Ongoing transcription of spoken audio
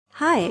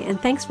Hi, and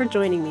thanks for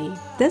joining me.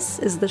 This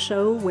is the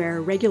show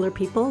where regular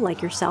people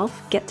like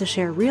yourself get to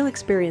share real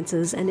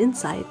experiences and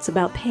insights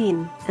about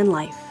pain and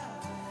life.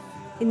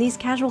 In these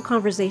casual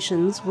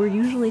conversations, we're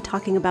usually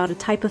talking about a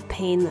type of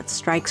pain that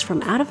strikes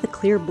from out of the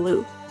clear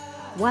blue,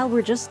 while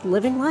we're just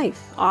living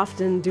life,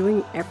 often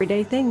doing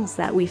everyday things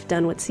that we've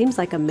done what seems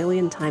like a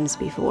million times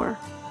before.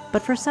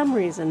 But for some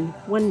reason,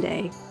 one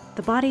day,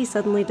 the body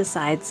suddenly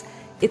decides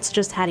it's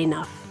just had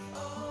enough.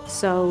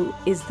 So,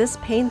 is this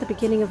pain the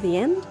beginning of the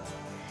end?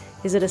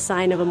 Is it a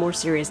sign of a more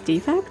serious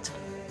defect?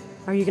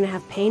 Are you going to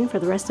have pain for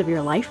the rest of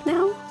your life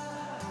now?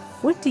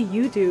 What do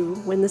you do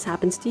when this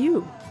happens to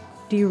you?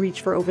 Do you reach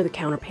for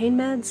over-the-counter pain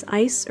meds,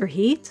 ice, or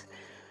heat?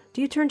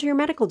 Do you turn to your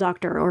medical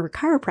doctor or a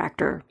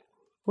chiropractor?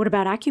 What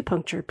about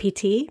acupuncture,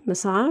 PT,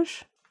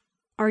 massage?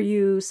 Are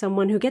you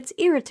someone who gets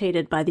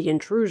irritated by the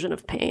intrusion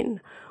of pain?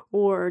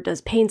 Or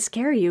does pain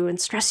scare you and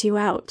stress you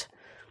out?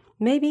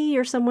 Maybe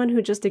you're someone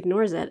who just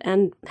ignores it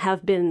and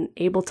have been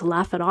able to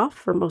laugh it off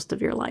for most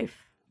of your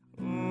life.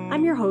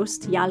 I'm your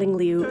host,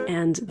 Liou,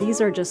 and these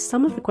are just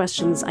some of the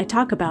questions I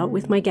talk about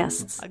with my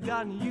guests.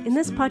 In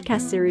this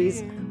podcast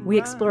series, we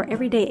explore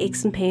everyday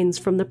aches and pains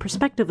from the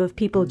perspective of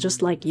people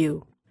just like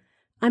you.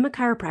 I'm a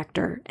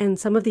chiropractor, and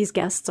some of these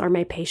guests are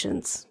my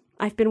patients.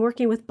 I've been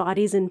working with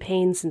bodies in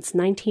pain since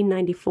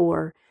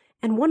 1994,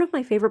 and one of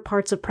my favorite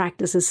parts of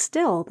practice is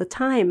still the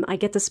time I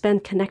get to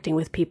spend connecting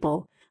with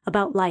people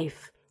about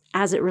life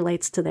as it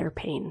relates to their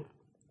pain.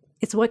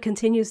 It's what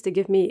continues to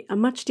give me a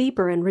much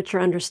deeper and richer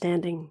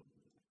understanding.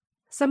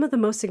 Some of the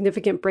most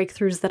significant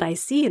breakthroughs that I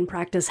see in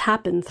practice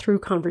happen through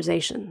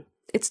conversation.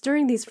 It's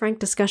during these frank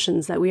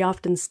discussions that we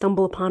often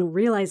stumble upon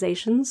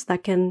realizations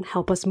that can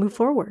help us move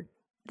forward.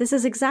 This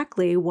is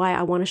exactly why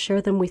I want to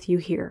share them with you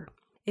here.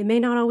 It may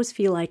not always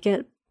feel like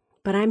it,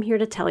 but I'm here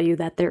to tell you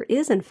that there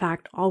is, in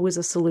fact, always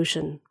a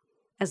solution.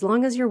 As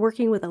long as you're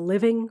working with a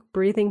living,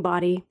 breathing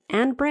body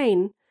and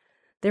brain,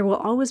 there will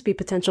always be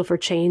potential for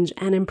change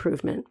and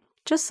improvement.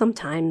 Just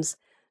sometimes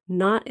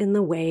not in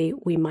the way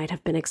we might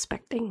have been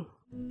expecting.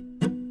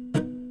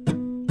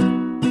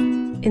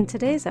 In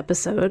today's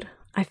episode,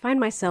 I find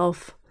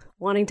myself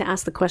wanting to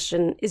ask the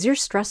question, is your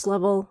stress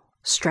level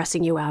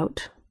stressing you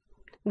out?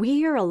 We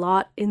hear a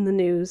lot in the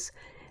news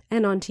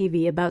and on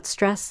TV about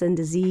stress and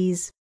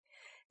disease,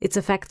 its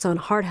effects on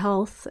heart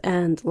health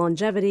and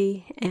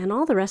longevity, and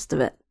all the rest of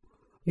it.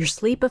 Your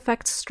sleep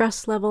affects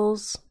stress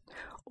levels,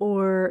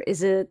 or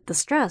is it the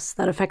stress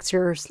that affects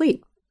your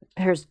sleep?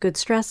 There's good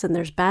stress and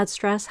there's bad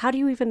stress. How do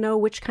you even know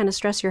which kind of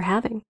stress you're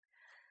having?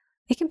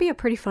 It can be a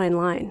pretty fine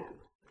line.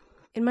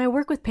 In my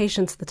work with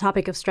patients, the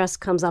topic of stress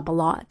comes up a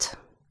lot.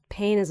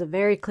 Pain is a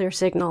very clear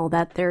signal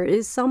that there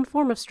is some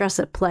form of stress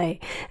at play,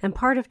 and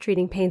part of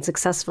treating pain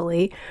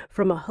successfully,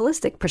 from a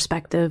holistic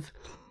perspective,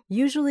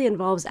 usually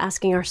involves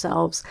asking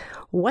ourselves,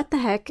 what the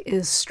heck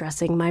is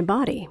stressing my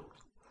body?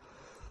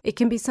 It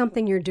can be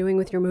something you're doing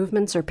with your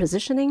movements or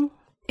positioning.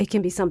 It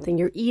can be something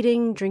you're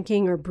eating,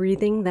 drinking, or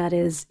breathing that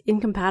is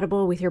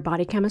incompatible with your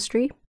body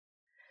chemistry.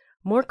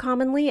 More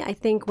commonly, I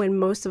think when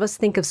most of us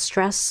think of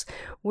stress,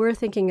 we're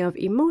thinking of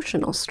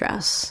emotional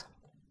stress.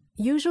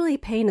 Usually,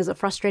 pain is a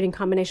frustrating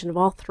combination of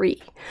all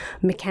three: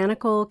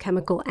 mechanical,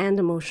 chemical, and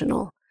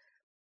emotional.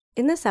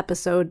 In this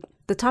episode,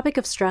 the topic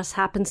of stress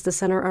happens to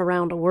center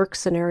around a work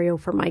scenario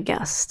for my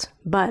guest.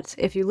 But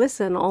if you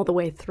listen all the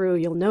way through,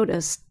 you'll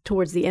notice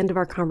towards the end of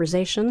our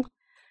conversation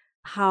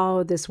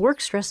how this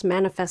work stress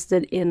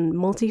manifested in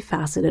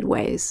multifaceted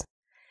ways.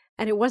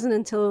 And it wasn't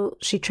until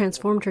she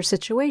transformed her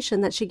situation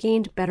that she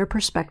gained better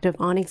perspective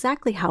on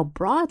exactly how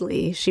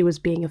broadly she was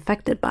being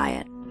affected by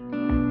it.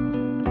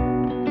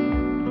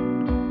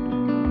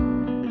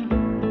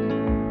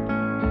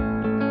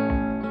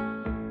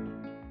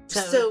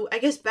 So I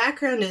guess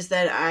background is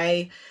that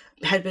I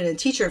had been a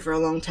teacher for a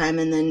long time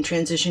and then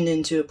transitioned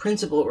into a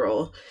principal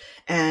role.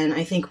 And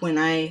I think when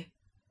I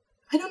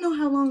don't know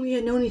how long we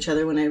had known each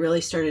other when I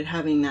really started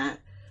having that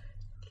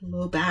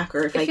low back,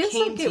 or if I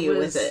came to you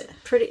with it.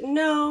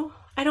 No,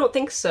 I don't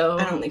think so.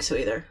 I don't think so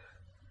either.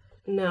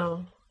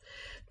 No.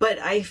 But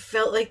I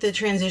felt like the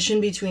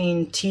transition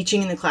between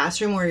teaching in the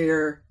classroom where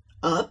you're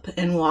up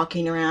and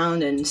walking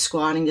around and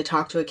squatting to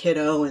talk to a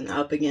kiddo and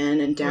up again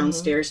and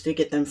downstairs to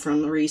get them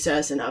from the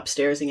recess and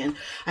upstairs again.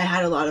 I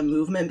had a lot of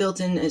movement built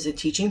in as a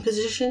teaching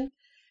position.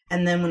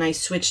 And then when I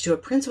switched to a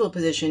principal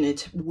position,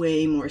 it's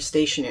way more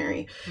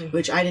stationary,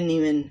 which I didn't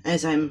even,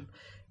 as I'm,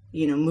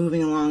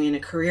 moving along in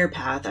a career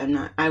path,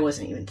 I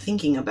wasn't even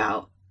thinking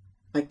about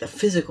like the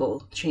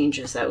physical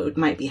changes that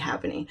might be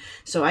happening.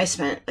 So I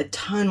spent a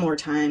ton more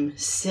time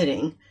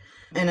sitting.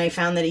 And I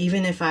found that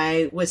even if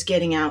I was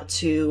getting out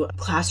to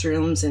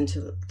classrooms and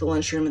to the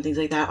lunchroom and things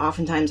like that,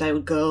 oftentimes I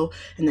would go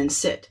and then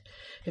sit.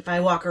 If I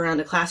walk around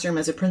a classroom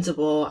as a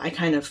principal, I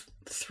kind of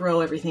throw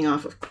everything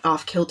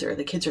off kilter.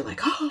 The kids are like,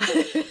 oh,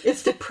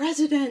 it's the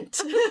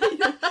president.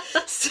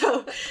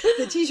 So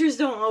the teachers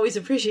don't always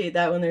appreciate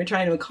that when they're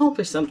trying to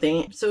accomplish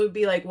something. So it would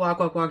be like walk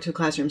to a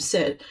classroom,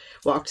 sit,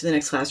 walk to the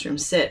next classroom,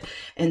 sit.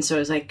 And so I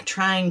was like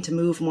trying to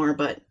move more,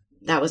 but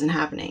that wasn't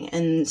happening.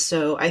 And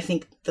so I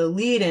think the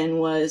lead-in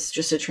was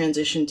just a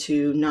transition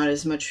to not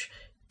as much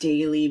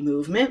daily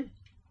movement.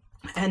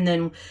 And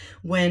then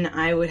when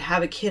I would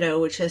have a kiddo,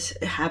 which has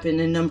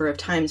happened a number of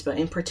times, but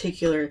in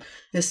particular,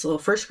 this little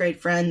first grade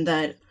friend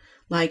that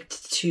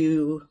liked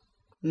to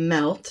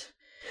melt,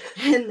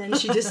 and then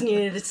she just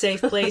needed a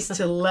safe place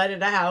to let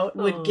it out,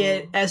 would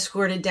get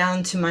escorted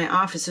down to my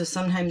office. So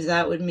sometimes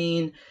that would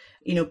mean,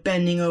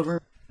 bending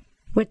over.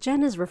 What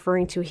Jen is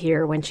referring to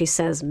here when she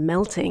says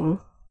melting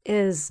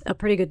is a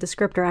pretty good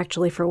descriptor,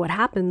 actually, for what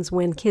happens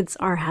when kids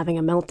are having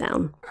a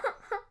meltdown.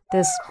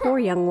 This poor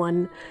young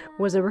one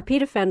was a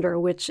repeat offender,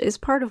 which is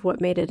part of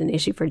what made it an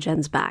issue for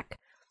Jen's back.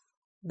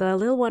 The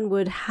little one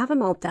would have a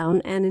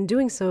meltdown, and in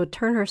doing so,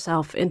 turn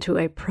herself into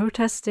a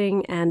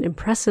protesting and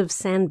impressive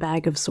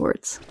sandbag of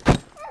sorts.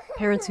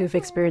 Parents who've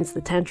experienced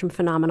the tantrum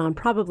phenomenon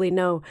probably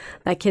know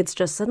that kids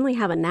just suddenly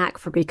have a knack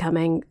for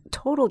becoming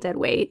total dead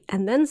weight,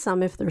 and then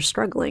some if they're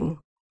struggling.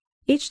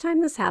 Each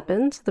time this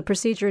happened, the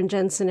procedure in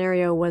Jen's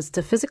scenario was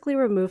to physically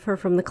remove her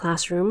from the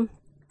classroom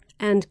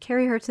and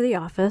carry her to the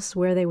office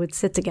where they would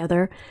sit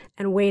together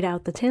and wait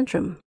out the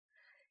tantrum.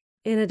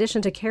 In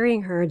addition to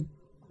carrying her,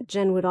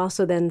 Jen would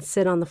also then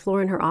sit on the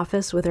floor in her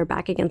office with her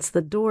back against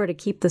the door to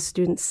keep the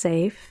students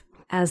safe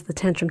as the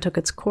tantrum took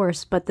its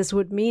course, but this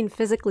would mean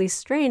physically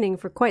straining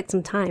for quite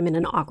some time in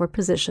an awkward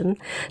position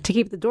to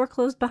keep the door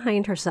closed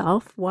behind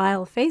herself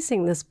while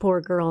facing this poor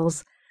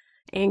girl's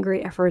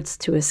angry efforts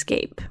to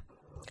escape.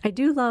 I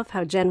do love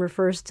how Jen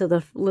refers to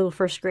the little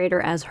first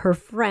grader as her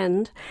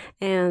friend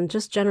and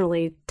just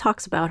generally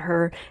talks about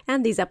her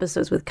and these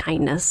episodes with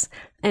kindness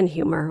and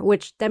humor,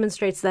 which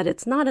demonstrates that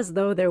it's not as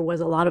though there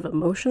was a lot of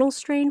emotional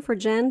strain for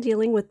Jen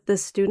dealing with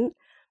this student,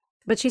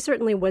 but she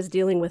certainly was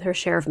dealing with her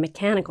share of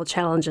mechanical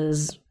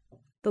challenges.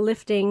 The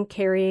lifting,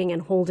 carrying,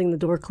 and holding the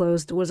door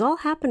closed was all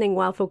happening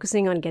while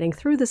focusing on getting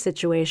through the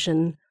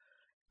situation,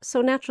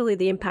 so naturally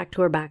the impact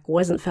to her back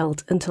wasn't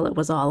felt until it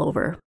was all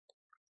over.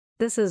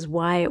 This is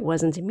why it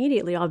wasn't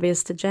immediately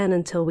obvious to Jen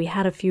until we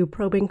had a few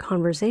probing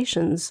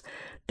conversations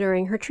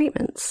during her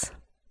treatments.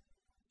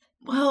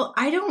 Well,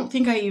 I don't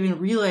think I even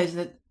realized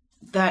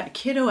that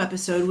kiddo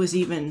episode was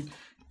even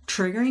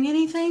triggering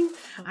anything.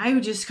 I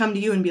would just come to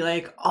you and be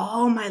like,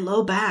 oh, my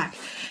low back.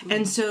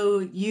 And so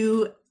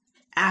you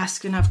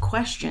ask enough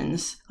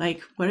questions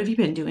like, what have you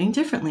been doing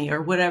differently or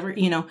whatever,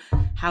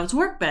 how's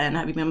work been?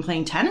 Have you been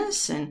playing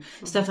tennis and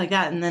stuff like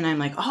that? And then I'm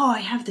like, oh, I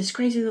have this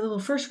crazy little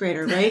first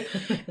grader, right?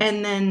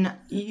 And then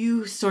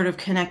you sort of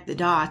connect the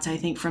dots, I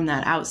think, from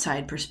that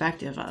outside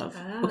perspective of,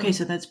 okay,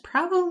 so that's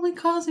probably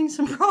causing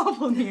some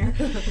problem here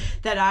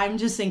that I'm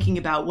just thinking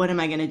about what am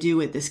I going to do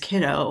with this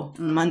kiddo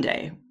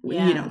Monday,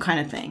 kind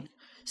of thing.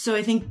 So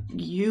I think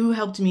you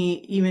helped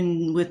me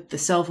even with the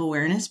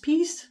self-awareness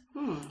piece.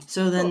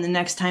 So then the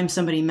next time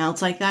somebody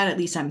melts like that, at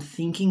least I'm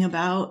thinking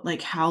about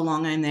like how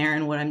long I'm there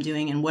and what I'm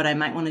doing and what I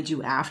might want to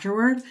do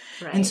afterward.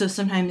 Right. And so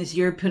sometimes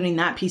you're putting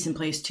that piece in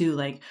place too.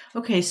 Like,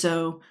 okay,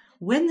 so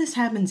when this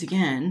happens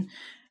again,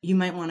 you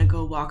might want to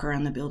go walk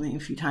around the building a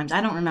few times.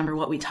 I don't remember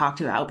what we talked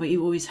about, but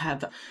you always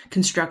have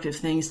constructive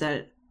things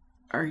that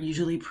are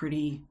usually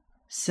pretty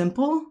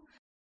simple.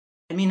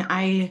 I mean,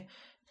 I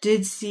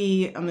did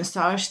see a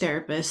massage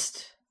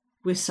therapist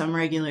with some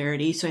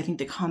regularity. So I think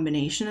the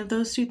combination of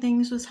those two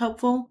things was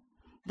helpful.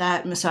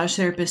 That massage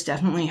therapist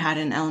definitely had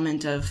an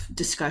element of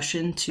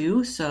discussion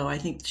too. So I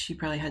think she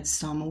probably had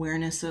some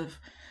awareness of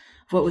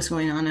what was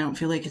going on. I don't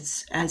feel like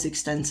it's as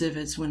extensive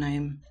as when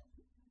I'm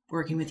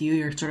working with you.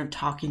 You're sort of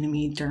talking to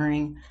me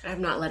during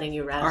I'm not letting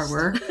you rest. Our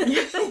work.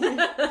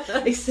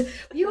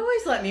 You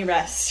always let me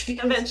rest.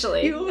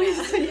 Eventually. You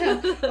always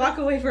walk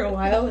away for a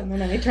while and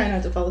then I try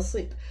not to fall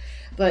asleep.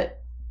 But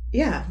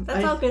yeah.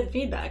 That's all good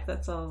feedback.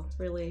 That's all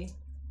really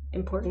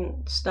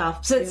important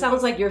stuff. So it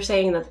sounds like you're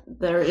saying that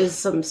there is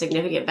some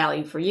significant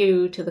value for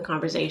you to the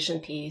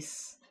conversation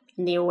piece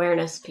and the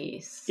awareness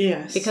piece.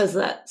 Yes. Because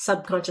that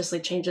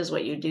subconsciously changes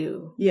what you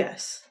do.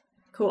 Yes.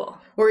 Cool.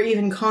 Or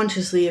even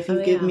consciously, if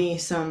you give me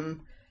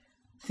some,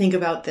 think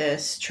about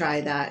this,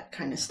 try that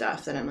kind of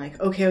stuff, then I'm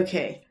like,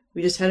 okay.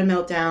 We just had a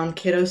meltdown.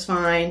 Kiddo's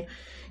fine.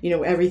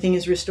 Everything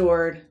is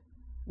restored.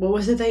 What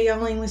was it that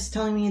Youngling was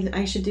telling me that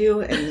I should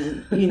do?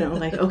 And then,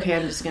 like, okay,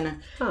 I'm just going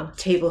to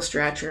table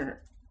stretch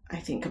or I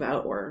think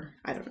about, or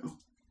I don't know,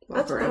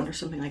 walk around or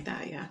something like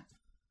that. Yeah.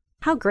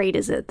 How great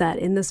is it that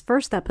in this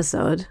first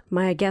episode,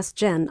 my guest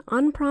Jen,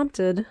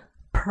 unprompted,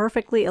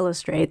 perfectly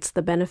illustrates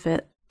the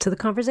benefit to the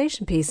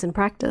conversation piece in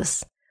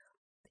practice.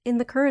 In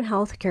the current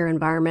healthcare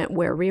environment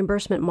where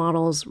reimbursement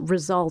models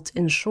result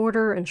in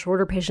shorter and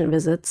shorter patient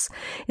visits,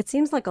 it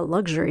seems like a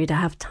luxury to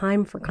have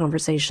time for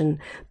conversation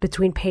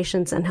between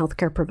patients and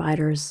healthcare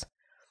providers.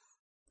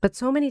 But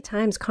so many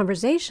times,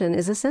 conversation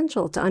is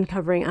essential to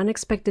uncovering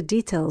unexpected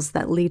details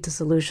that lead to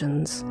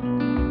solutions.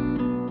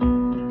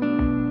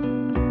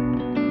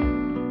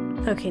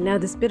 Okay, now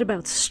this bit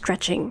about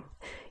stretching.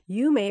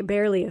 You may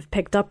barely have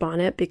picked up on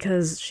it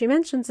because she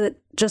mentions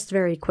it just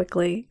very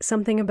quickly.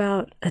 Something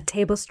about a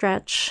table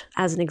stretch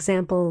as an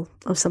example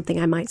of something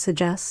I might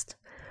suggest.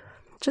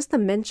 Just the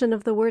mention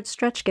of the word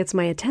stretch gets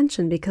my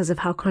attention because of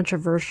how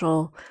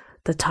controversial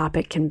the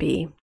topic can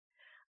be.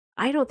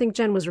 I don't think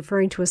Jen was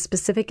referring to a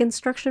specific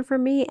instruction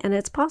from me, and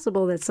it's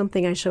possible that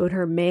something I showed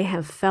her may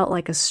have felt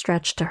like a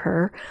stretch to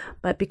her,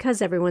 but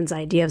because everyone's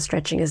idea of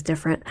stretching is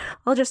different,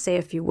 I'll just say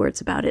a few words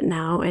about it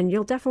now, and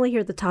you'll definitely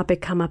hear the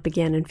topic come up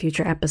again in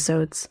future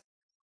episodes.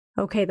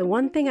 Okay, the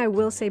one thing I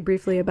will say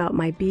briefly about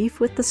my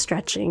beef with the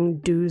stretching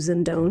do's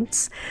and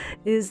don'ts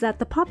is that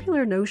the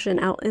popular notion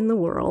out in the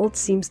world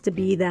seems to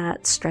be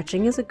that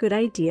stretching is a good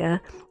idea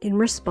in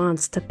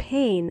response to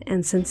pain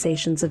and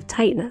sensations of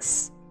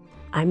tightness.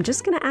 I'm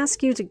just going to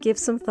ask you to give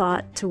some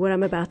thought to what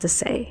I'm about to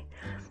say.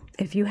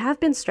 If you have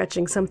been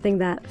stretching something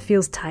that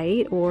feels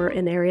tight or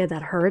an area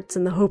that hurts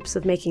in the hopes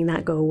of making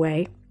that go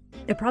away,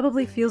 it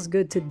probably feels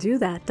good to do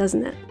that,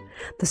 doesn't it?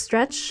 The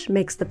stretch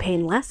makes the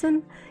pain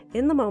lessen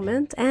in the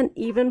moment and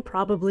even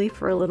probably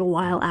for a little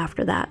while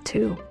after that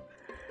too.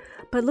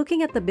 But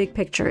looking at the big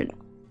picture,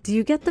 do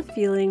you get the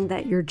feeling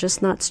that you're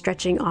just not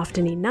stretching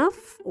often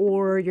enough,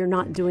 or you're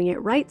not doing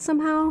it right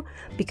somehow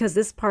because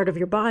this part of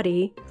your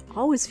body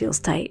always feels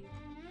tight?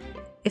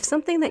 If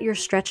something that you're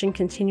stretching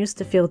continues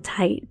to feel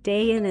tight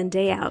day in and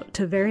day out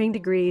to varying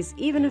degrees,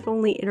 even if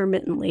only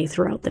intermittently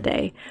throughout the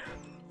day,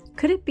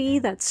 could it be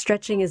that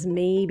stretching is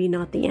maybe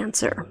not the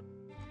answer?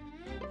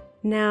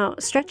 Now,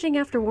 stretching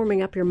after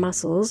warming up your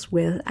muscles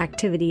with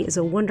activity is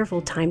a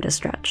wonderful time to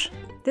stretch.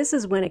 This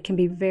is when it can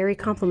be very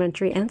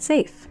complimentary and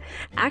safe.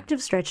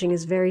 Active stretching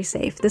is very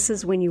safe. This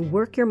is when you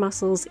work your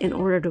muscles in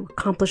order to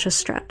accomplish a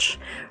stretch,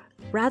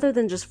 rather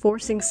than just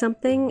forcing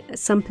something,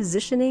 some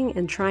positioning,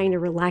 and trying to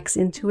relax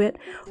into it,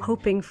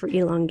 hoping for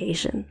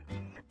elongation.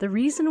 The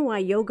reason why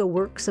yoga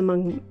works,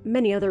 among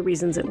many other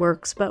reasons it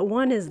works, but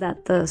one is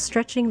that the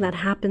stretching that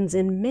happens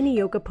in many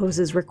yoga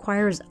poses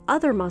requires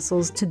other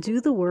muscles to do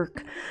the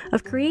work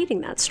of creating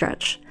that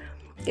stretch.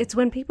 It's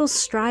when people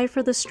strive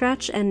for the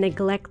stretch and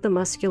neglect the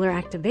muscular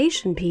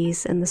activation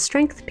piece and the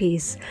strength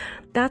piece,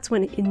 that's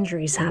when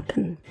injuries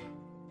happen.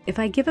 If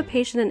I give a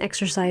patient an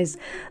exercise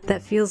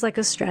that feels like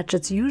a stretch,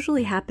 it's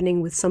usually happening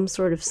with some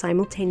sort of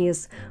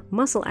simultaneous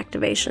muscle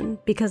activation,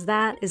 because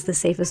that is the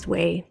safest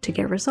way to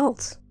get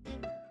results.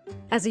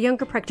 As a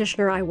younger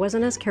practitioner, I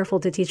wasn't as careful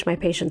to teach my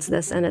patients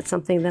this, and it's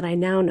something that I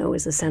now know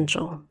is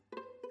essential.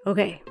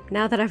 Okay,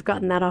 now that I've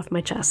gotten that off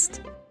my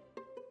chest.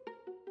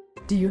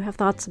 Do you have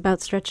thoughts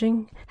about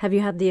stretching? Have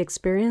you had the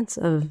experience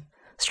of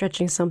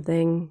stretching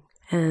something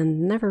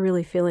and never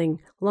really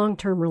feeling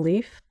long-term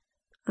relief?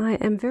 I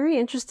am very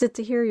interested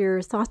to hear your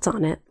thoughts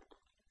on it.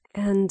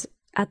 And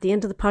at the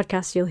end of the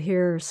podcast, you'll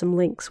hear some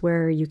links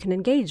where you can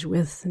engage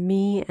with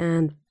me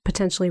and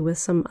potentially with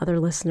some other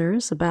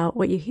listeners about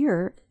what you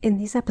hear in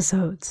these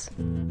episodes.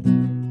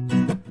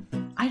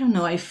 I don't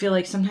know. I feel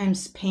like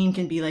sometimes pain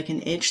can be like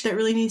an itch that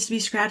really needs to be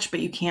scratched,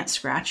 but you can't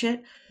scratch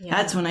it. Yeah.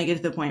 That's when I get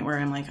to the point where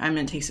I'm like, I'm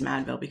going to take some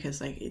Advil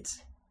because like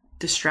it's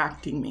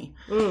distracting me.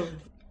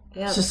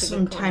 Yeah, so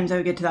sometimes I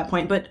would get to that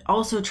point, but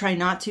also try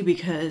not to,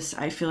 because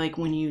I feel like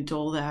when you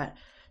dull that,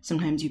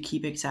 sometimes you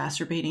keep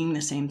exacerbating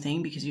the same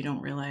thing because you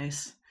don't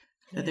realize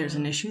that there's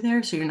an issue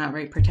there, so you're not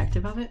very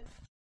protective of it.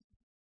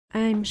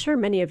 I'm sure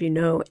many of you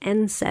know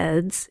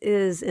NSAIDs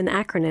is an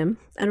acronym,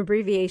 an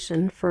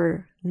abbreviation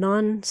for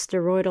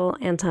non-steroidal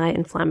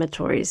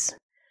anti-inflammatories.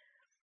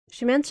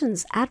 She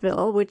mentions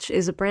Advil, which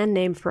is a brand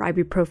name for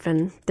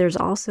ibuprofen. There's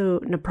also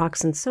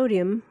naproxen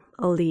sodium,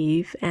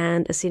 Aleve,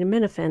 and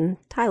acetaminophen,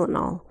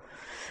 Tylenol.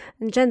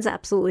 And Jen's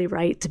absolutely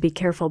right to be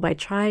careful by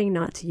trying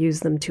not to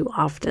use them too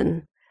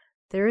often.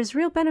 There is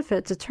real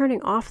benefit to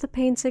turning off the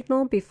pain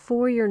signal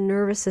before your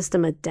nervous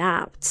system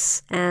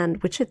adapts,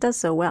 and which it does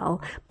so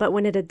well, but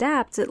when it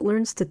adapts, it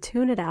learns to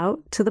tune it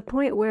out to the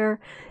point where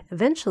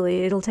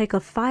eventually it'll take a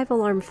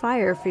 5-alarm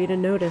fire for you to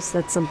notice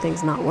that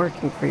something's not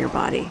working for your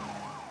body.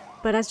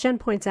 But as Jen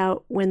points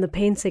out, when the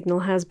pain signal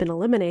has been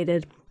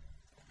eliminated,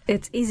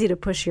 it's easy to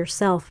push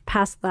yourself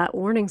past that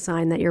warning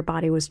sign that your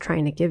body was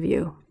trying to give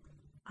you.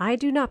 I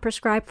do not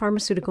prescribe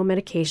pharmaceutical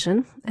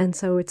medication, and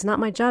so it's not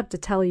my job to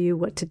tell you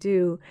what to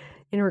do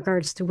in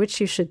regards to which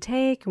you should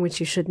take and which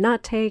you should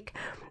not take,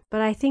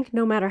 but I think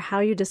no matter how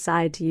you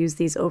decide to use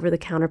these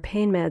over-the-counter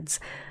pain meds,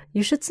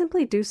 you should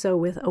simply do so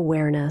with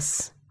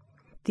awareness.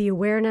 The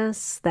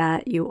awareness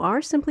that you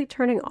are simply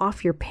turning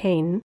off your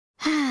pain,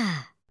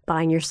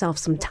 buying yourself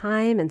some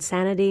time and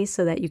sanity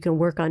so that you can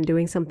work on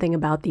doing something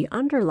about the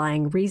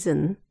underlying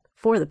reason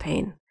for the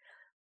pain.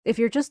 If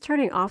you're just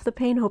turning off the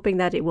pain hoping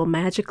that it will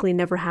magically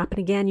never happen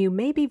again, you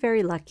may be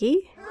very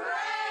lucky.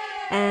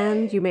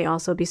 And you may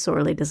also be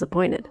sorely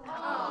disappointed.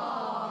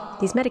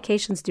 These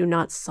medications do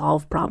not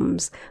solve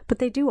problems, but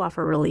they do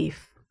offer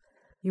relief.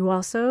 You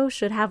also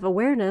should have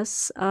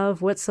awareness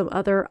of what some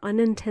other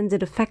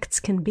unintended effects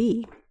can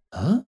be.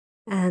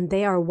 And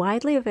they are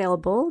widely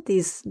available,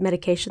 these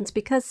medications,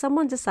 because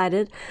someone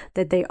decided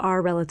that they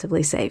are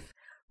relatively safe.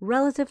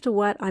 Relative to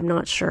what, I'm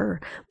not sure,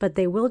 but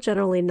they will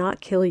generally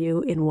not kill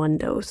you in one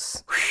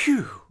dose.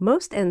 Whew.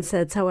 Most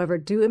NSAIDs, however,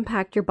 do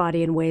impact your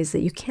body in ways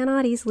that you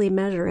cannot easily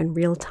measure in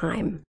real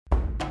time.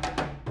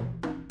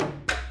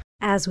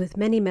 As with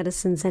many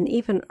medicines and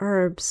even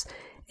herbs,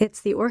 it's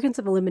the organs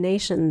of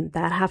elimination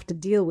that have to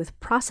deal with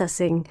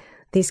processing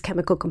these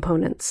chemical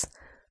components.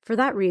 For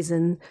that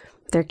reason,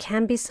 there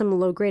can be some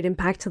low-grade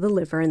impact to the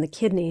liver and the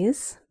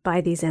kidneys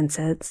by these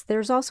NSAIDs.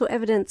 There's also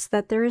evidence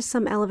that there is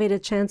some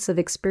elevated chance of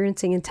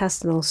experiencing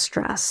intestinal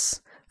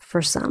stress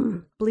for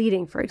some,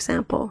 bleeding, for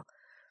example.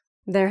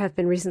 There have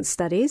been recent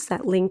studies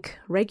that link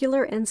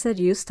regular NSAID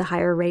use to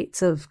higher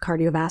rates of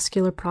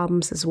cardiovascular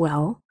problems as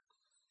well.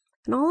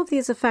 And all of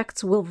these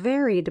effects will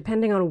vary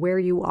depending on where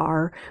you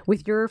are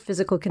with your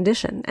physical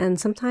condition, and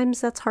sometimes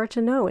that's hard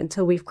to know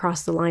until we've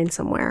crossed the line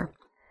somewhere.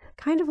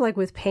 Kind of like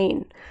with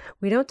pain.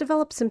 We don't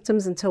develop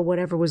symptoms until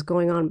whatever was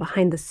going on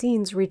behind the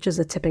scenes reaches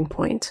a tipping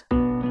point.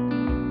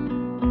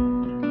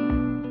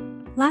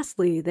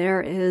 Lastly,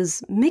 there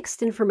is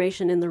mixed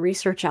information in the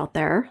research out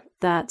there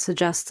that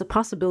suggests a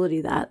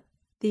possibility that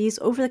these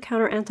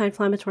over-the-counter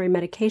anti-inflammatory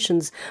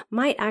medications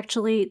might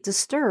actually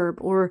disturb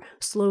or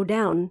slow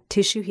down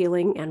tissue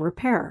healing and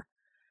repair.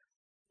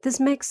 This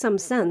makes some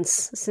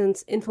sense,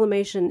 since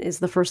inflammation is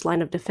the first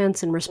line of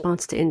defense in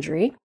response to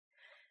injury.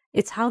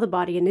 It's how the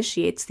body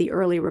initiates the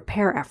early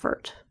repair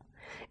effort.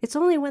 It's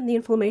only when the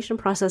inflammation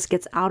process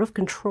gets out of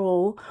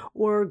control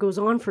or goes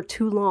on for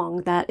too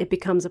long that it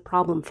becomes a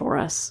problem for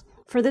us.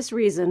 For this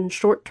reason,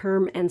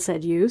 short-term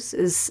NSAID use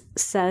is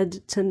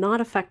said to not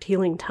affect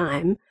healing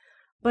time,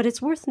 but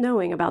it's worth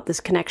knowing about this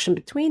connection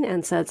between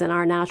NSAIDs and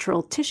our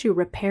natural tissue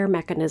repair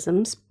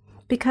mechanisms,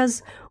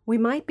 because we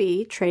might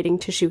be trading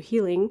tissue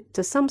healing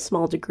to some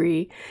small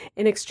degree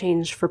in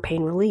exchange for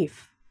pain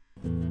relief.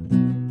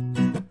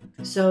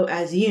 So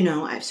as you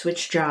know, I've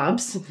switched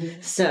jobs.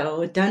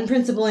 So done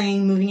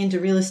principling, moving into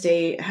real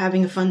estate,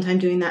 having a fun time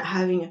doing that,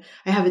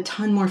 I have a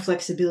ton more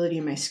flexibility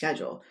in my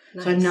schedule.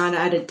 Nice. So I'm not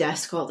at a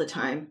desk all the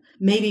time.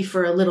 Maybe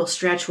for a little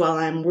stretch while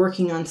I'm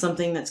working on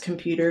something that's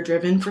computer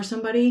driven for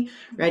somebody,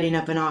 writing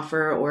up an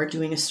offer or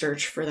doing a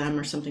search for them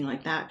or something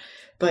like that.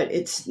 But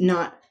it's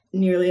not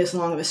nearly as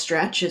long of a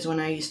stretch as when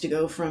I used to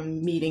go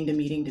from meeting to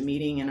meeting to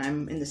meeting and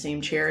I'm in the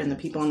same chair and the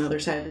people on the other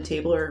side of the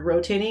table are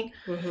rotating.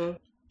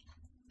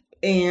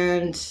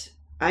 And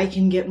I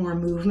can get more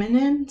movement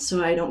in,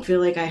 so I don't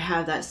feel like I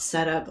have that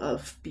setup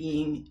of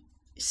being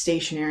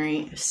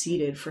stationary,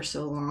 seated for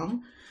so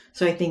long.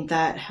 So I think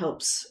that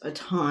helps a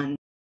ton.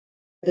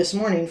 This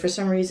morning, for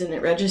some reason,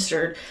 it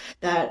registered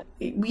that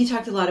we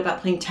talked a lot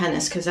about playing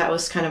tennis because that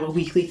was kind of a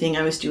weekly thing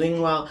I was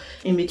doing while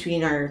in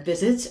between our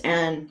visits.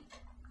 And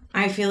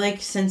I feel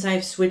like since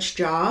I've switched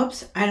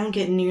jobs, I don't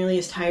get nearly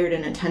as tired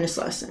in a tennis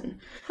lesson.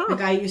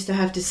 Like I used to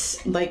have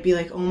to be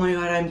like, oh my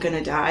God, I'm going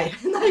to die.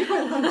 Like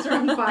my lungs are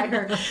on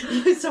fire.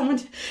 Someone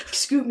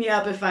scoop me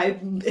up if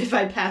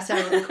I pass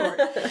out on the court.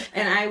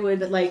 And I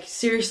would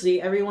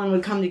seriously, everyone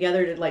would come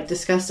together to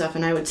discuss stuff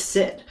and I would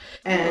sit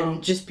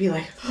and just be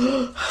like,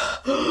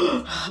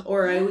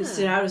 or I would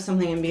sit out of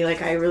something and be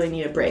like, I really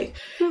need a break.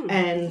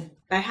 And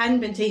I hadn't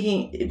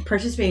been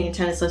participating in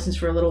tennis lessons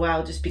for a little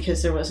while just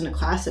because there wasn't a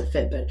class that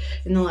fit. But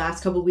in the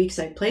last couple of weeks,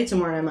 I played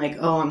somewhere and I'm like,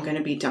 oh, I'm going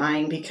to be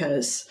dying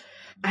because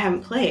I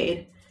haven't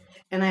played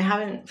and I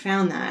haven't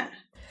found that.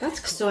 That's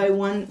cool.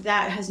 So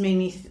that has made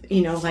me,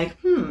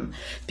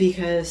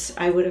 because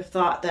I would have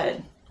thought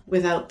that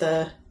without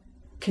the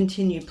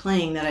continued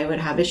playing that I would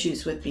have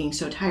issues with being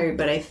so tired.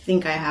 But I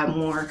think I have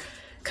more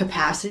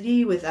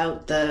capacity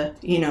without the,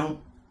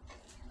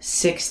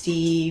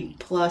 60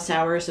 plus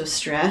hours of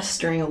stress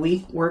during a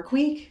work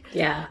week.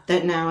 Yeah.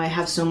 That now I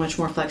have so much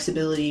more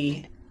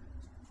flexibility.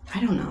 I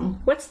don't know.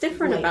 What's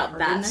different about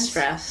that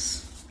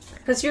stress?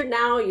 Because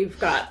you've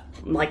got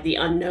the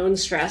unknown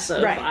stress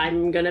of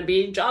I'm going to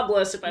be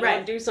jobless if I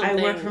don't do something.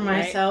 I work for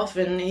myself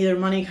and either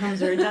money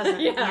comes or it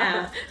doesn't.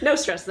 Yeah. No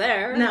stress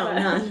there. No,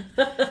 none.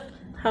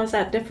 How's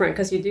that different?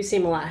 Because you do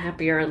seem a lot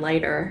happier and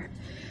lighter.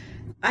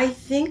 I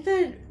think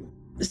that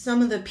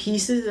some of the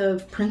pieces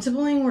of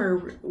principling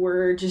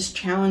were just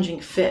challenging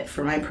fit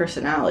for my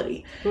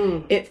personality.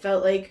 It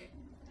felt like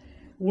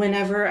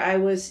whenever I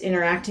was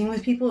interacting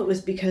with people, it was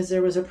because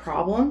there was a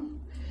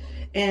problem.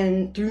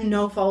 And through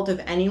no fault of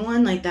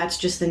anyone, that's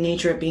just the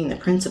nature of being the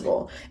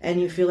principal.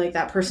 And you feel like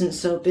that person's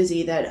so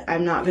busy that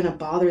I'm not going to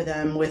bother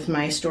them with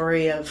my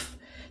story of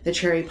the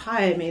cherry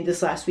pie I made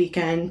this last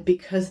weekend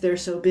because they're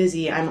so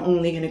busy. I'm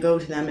only going to go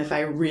to them if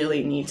I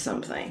really need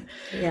something.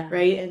 Yeah.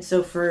 Right? And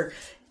so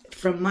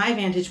from my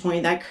vantage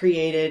point, that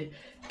created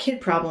kid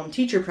problem,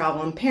 teacher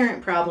problem,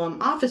 parent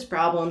problem, office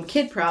problem,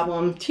 kid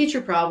problem, teacher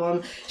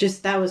problem.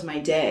 Just that was my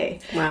day.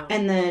 Wow.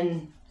 And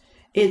then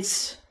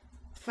it's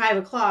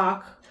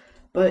 5:00,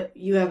 but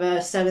you have a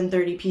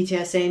 7:30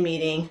 PTSA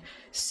meeting.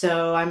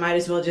 So I might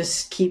as well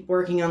just keep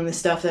working on the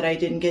stuff that I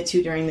didn't get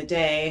to during the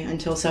day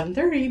until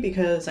 7:30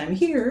 because I'm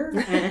here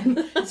and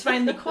it's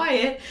finally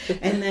quiet,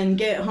 and then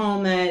get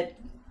home at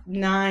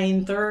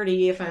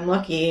 9:30 if I'm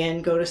lucky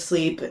and go to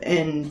sleep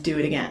and do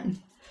it again.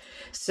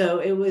 So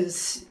it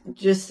was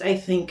just, I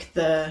think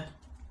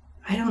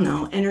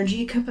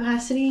energy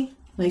capacity,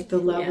 the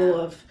level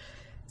of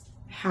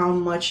how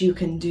much you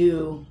can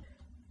do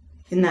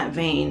in that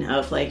vein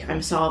of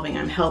I'm solving,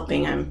 I'm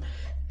helping, I'm,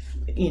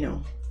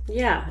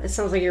 Yeah, it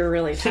sounds like you're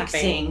really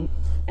fixing.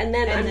 And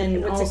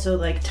then also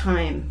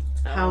time.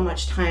 How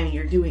much time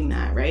you're doing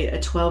that, right? A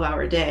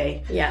 12-hour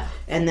day. Yeah.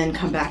 And then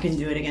come back and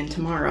do it again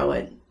tomorrow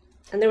at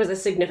And there was a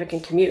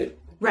significant commute.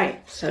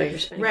 Right. So you're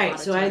spending a lot of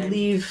So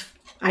time.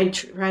 I'd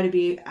try to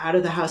be out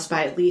of the house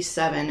by at least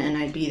 7, and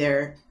I'd be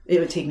there. It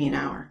would take me an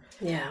hour.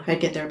 Yeah. I'd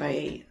get there by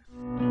 8.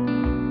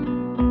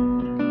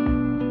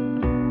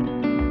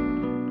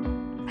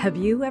 Have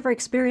you ever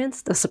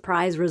experienced a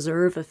surprise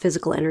reserve of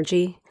physical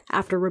energy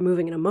after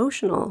removing an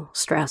emotional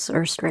stress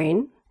or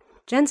strain?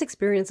 Jen's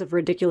experience of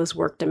ridiculous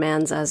work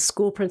demands as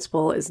school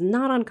principal is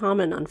not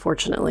uncommon,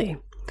 unfortunately.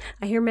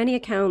 I hear many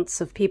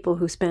accounts of people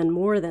who spend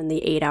more than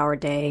the 8-hour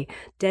day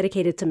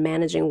dedicated to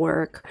managing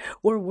work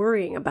or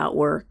worrying about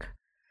work.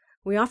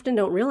 We often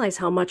don't realize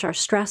how much our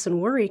stress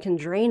and worry can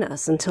drain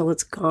us until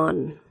it's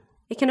gone.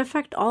 It can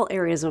affect all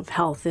areas of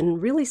health in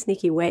really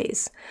sneaky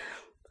ways.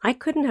 I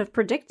couldn't have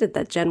predicted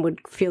that Jen would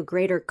feel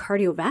greater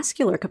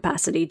cardiovascular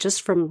capacity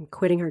just from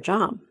quitting her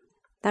job.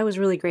 That was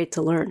really great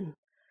to learn.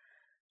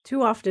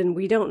 Too often,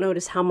 we don't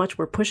notice how much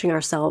we're pushing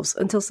ourselves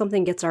until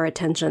something gets our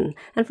attention,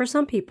 and for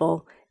some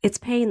people, it's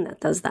pain that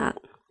does that.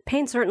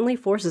 Pain certainly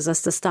forces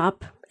us to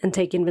stop and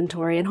take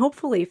inventory and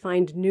hopefully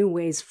find new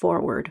ways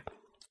forward.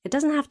 It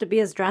doesn't have to be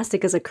as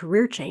drastic as a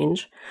career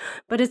change,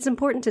 but it's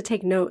important to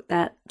take note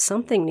that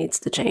something needs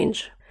to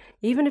change.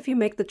 Even if you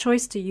make the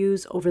choice to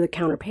use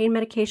over-the-counter pain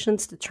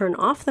medications to turn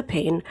off the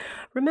pain,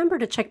 remember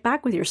to check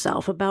back with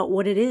yourself about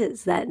what it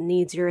is that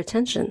needs your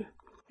attention.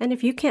 And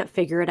if you can't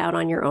figure it out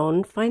on your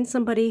own, find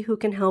somebody who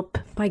can help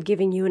by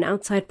giving you an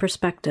outside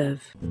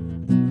perspective.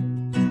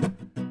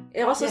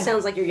 It also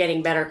sounds like you're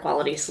getting better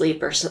quality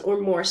sleep or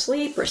more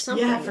sleep or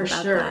something. Yeah, for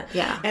sure. That.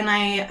 Yeah. And I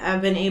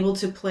have been able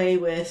to play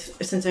with,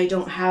 since I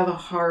don't have a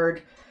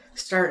hard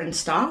start and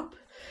stop,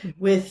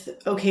 with,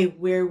 okay,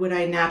 where would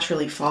I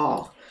naturally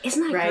fall?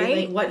 Isn't that right?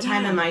 great? Like, what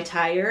time am I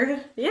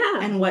tired? Yeah.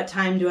 And what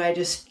time do I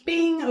just,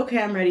 bing,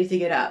 okay, I'm ready to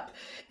get up.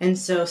 And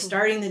so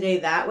starting the day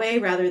that way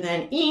rather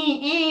than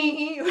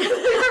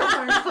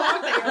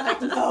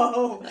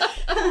no,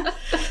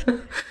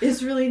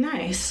 is really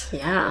nice.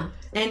 Yeah.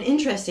 And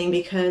interesting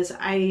because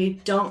I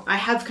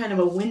have kind of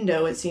a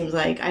window, it seems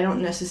like.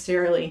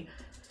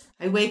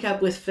 I wake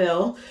up with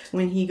Phil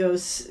when he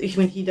does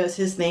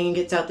his thing and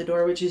gets out the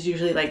door, which is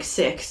usually like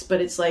 6,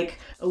 but it's like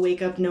a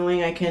wake up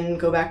knowing I can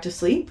go back to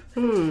sleep.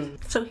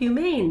 So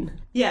humane.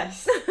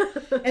 Yes.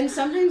 And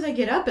sometimes I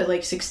get up at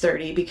like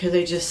 6:30 because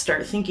I just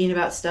start thinking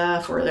about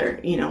stuff or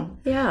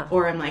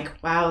or I'm like,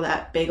 wow,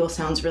 that bagel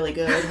sounds really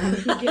good.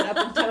 And get up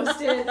and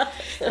toast it.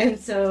 And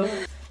so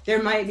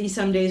there might be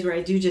some days where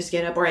I do just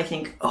get up or I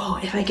think, oh,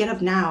 if I get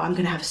up now, I'm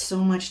going to have so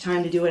much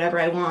time to do whatever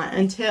I want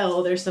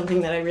until there's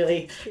something that I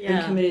really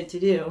am committed to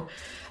do.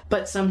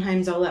 But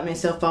sometimes I'll let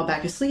myself fall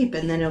back asleep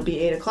and then it'll be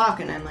 8 o'clock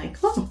and I'm like,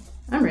 oh,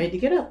 I'm ready to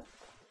get up.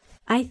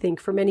 I think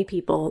for many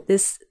people,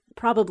 this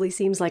probably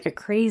seems like a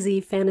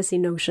crazy fantasy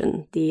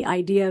notion. The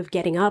idea of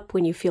getting up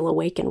when you feel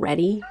awake and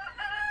ready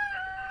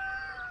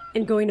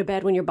and going to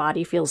bed when your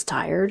body feels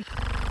tired.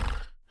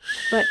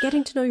 But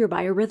getting to know your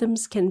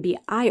biorhythms can be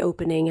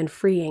eye-opening and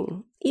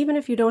freeing, even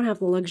if you don't have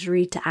the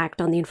luxury to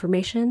act on the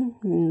information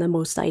in the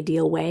most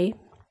ideal way.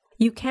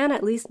 You can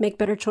at least make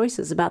better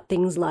choices about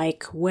things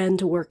like when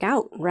to work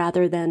out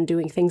rather than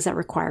doing things that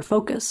require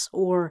focus,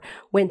 or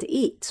when to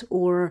eat,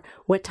 or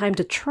what time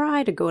to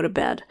try to go to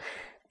bed.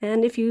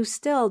 And if you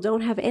still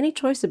don't have any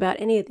choice about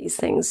any of these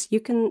things, you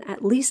can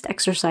at least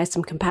exercise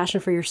some compassion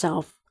for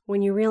yourself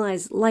when you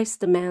realize life's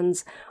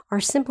demands are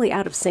simply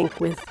out of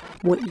sync with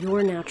what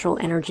your natural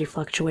energy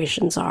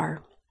fluctuations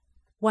are.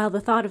 While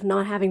the thought of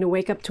not having to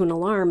wake up to an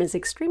alarm is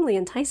extremely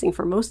enticing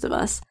for most of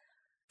us,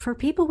 for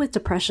people with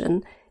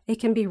depression,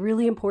 it can be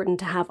really important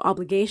to have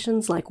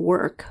obligations like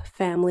work,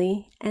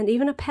 family, and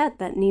even a pet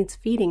that needs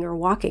feeding or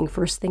walking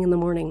first thing in the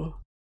morning.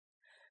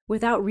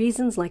 Without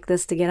reasons like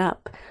this to get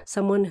up,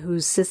 someone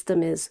whose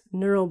system is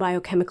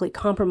neurobiochemically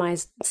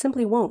compromised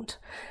simply won't,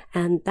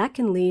 and that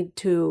can lead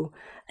to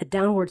a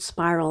downward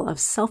spiral of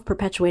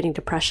self-perpetuating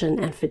depression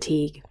and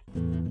fatigue.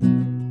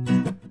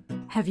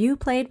 Have you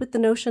played with the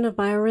notion of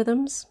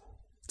biorhythms?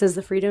 Does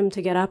the freedom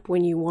to get up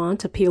when you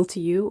want appeal to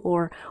you,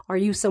 or are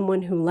you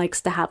someone who likes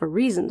to have a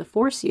reason to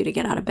force you to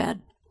get out of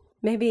bed?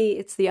 Maybe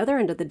it's the other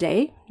end of the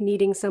day,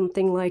 needing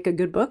something like a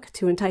good book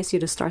to entice you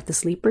to start the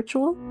sleep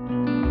ritual?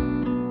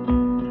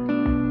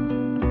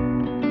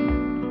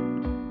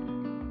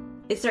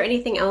 Is there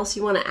anything else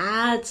you want to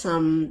add?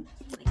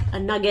 A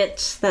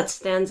nugget that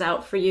stands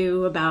out for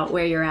you about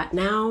where you're at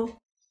now?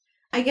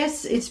 I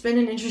guess it's been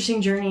an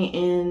interesting journey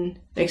in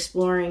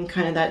exploring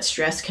kind of that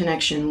stress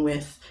connection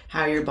with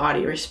how your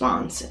body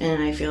responds.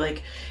 And I feel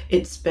like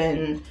it's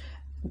been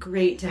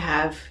great to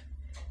have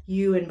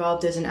you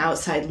involved as an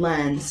outside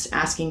lens,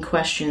 asking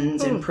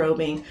questions and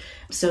probing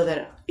so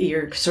that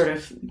you're sort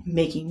of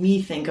making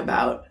me think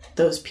about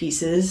those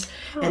pieces.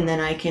 And then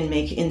I can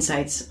make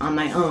insights on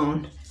my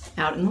own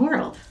out in the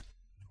world.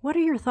 What are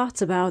your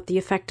thoughts about the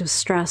effect of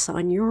stress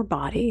on your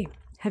body?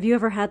 Have you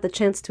ever had the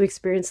chance to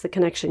experience the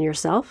connection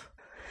yourself?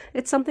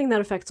 It's something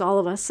that affects all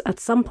of us at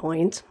some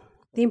point.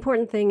 The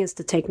important thing is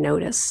to take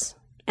notice.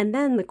 And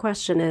then the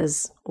question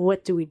is,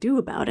 what do we do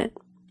about it?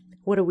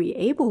 What are we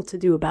able to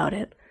do about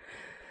it?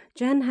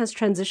 Jen has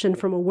transitioned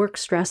from a work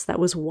stress that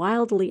was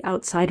wildly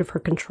outside of her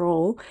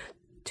control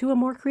to a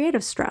more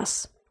creative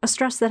stress, a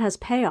stress that has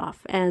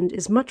payoff and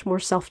is much more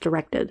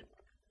self-directed.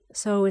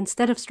 So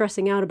instead of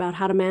stressing out about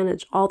how to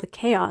manage all the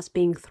chaos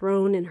being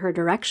thrown in her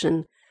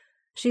direction,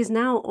 she's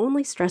now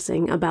only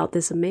stressing about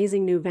this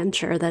amazing new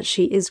venture that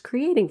she is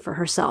creating for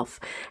herself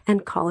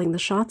and calling the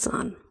shots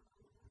on.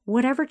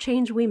 Whatever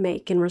change we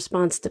make in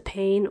response to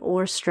pain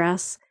or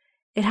stress,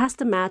 it has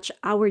to match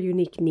our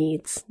unique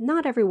needs.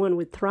 Not everyone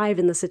would thrive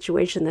in the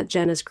situation that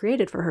Jen has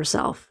created for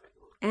herself.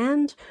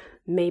 And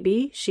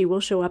maybe she will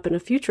show up in a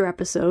future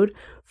episode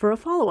for a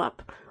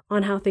follow-up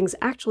on how things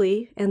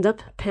actually end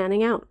up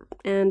panning out,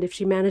 and if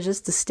she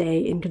manages to stay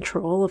in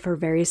control of her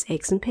various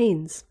aches and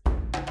pains.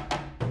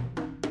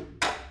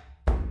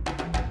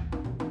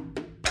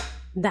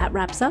 That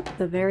wraps up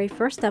the very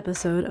first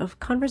episode of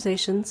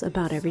Conversations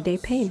About Everyday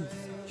Pain.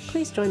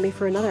 Please join me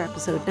for another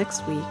episode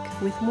next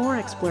week with more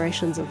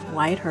explorations of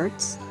why it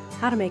hurts,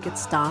 how to make it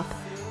stop,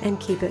 and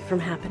keep it from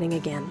happening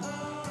again.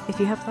 If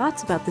you have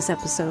thoughts about this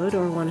episode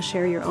or want to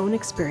share your own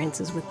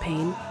experiences with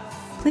pain,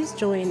 please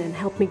join and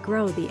help me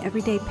grow the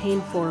Everyday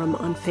Pain Forum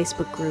on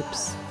Facebook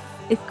groups.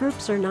 If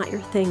groups are not your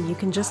thing, you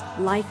can just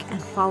like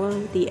and follow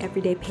the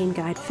Everyday Pain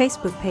Guide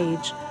Facebook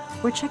page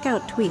or check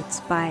out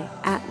tweets by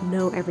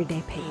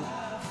 @KnowEverydayPain.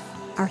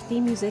 Our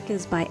theme music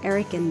is by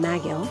Eric and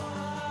Magill.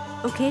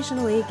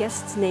 Occasionally,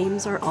 guests'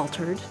 names are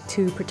altered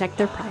to protect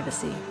their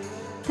privacy.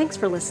 Thanks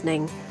for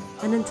listening,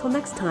 and until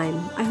next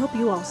time, I hope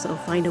you also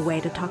find a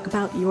way to talk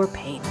about your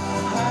pain.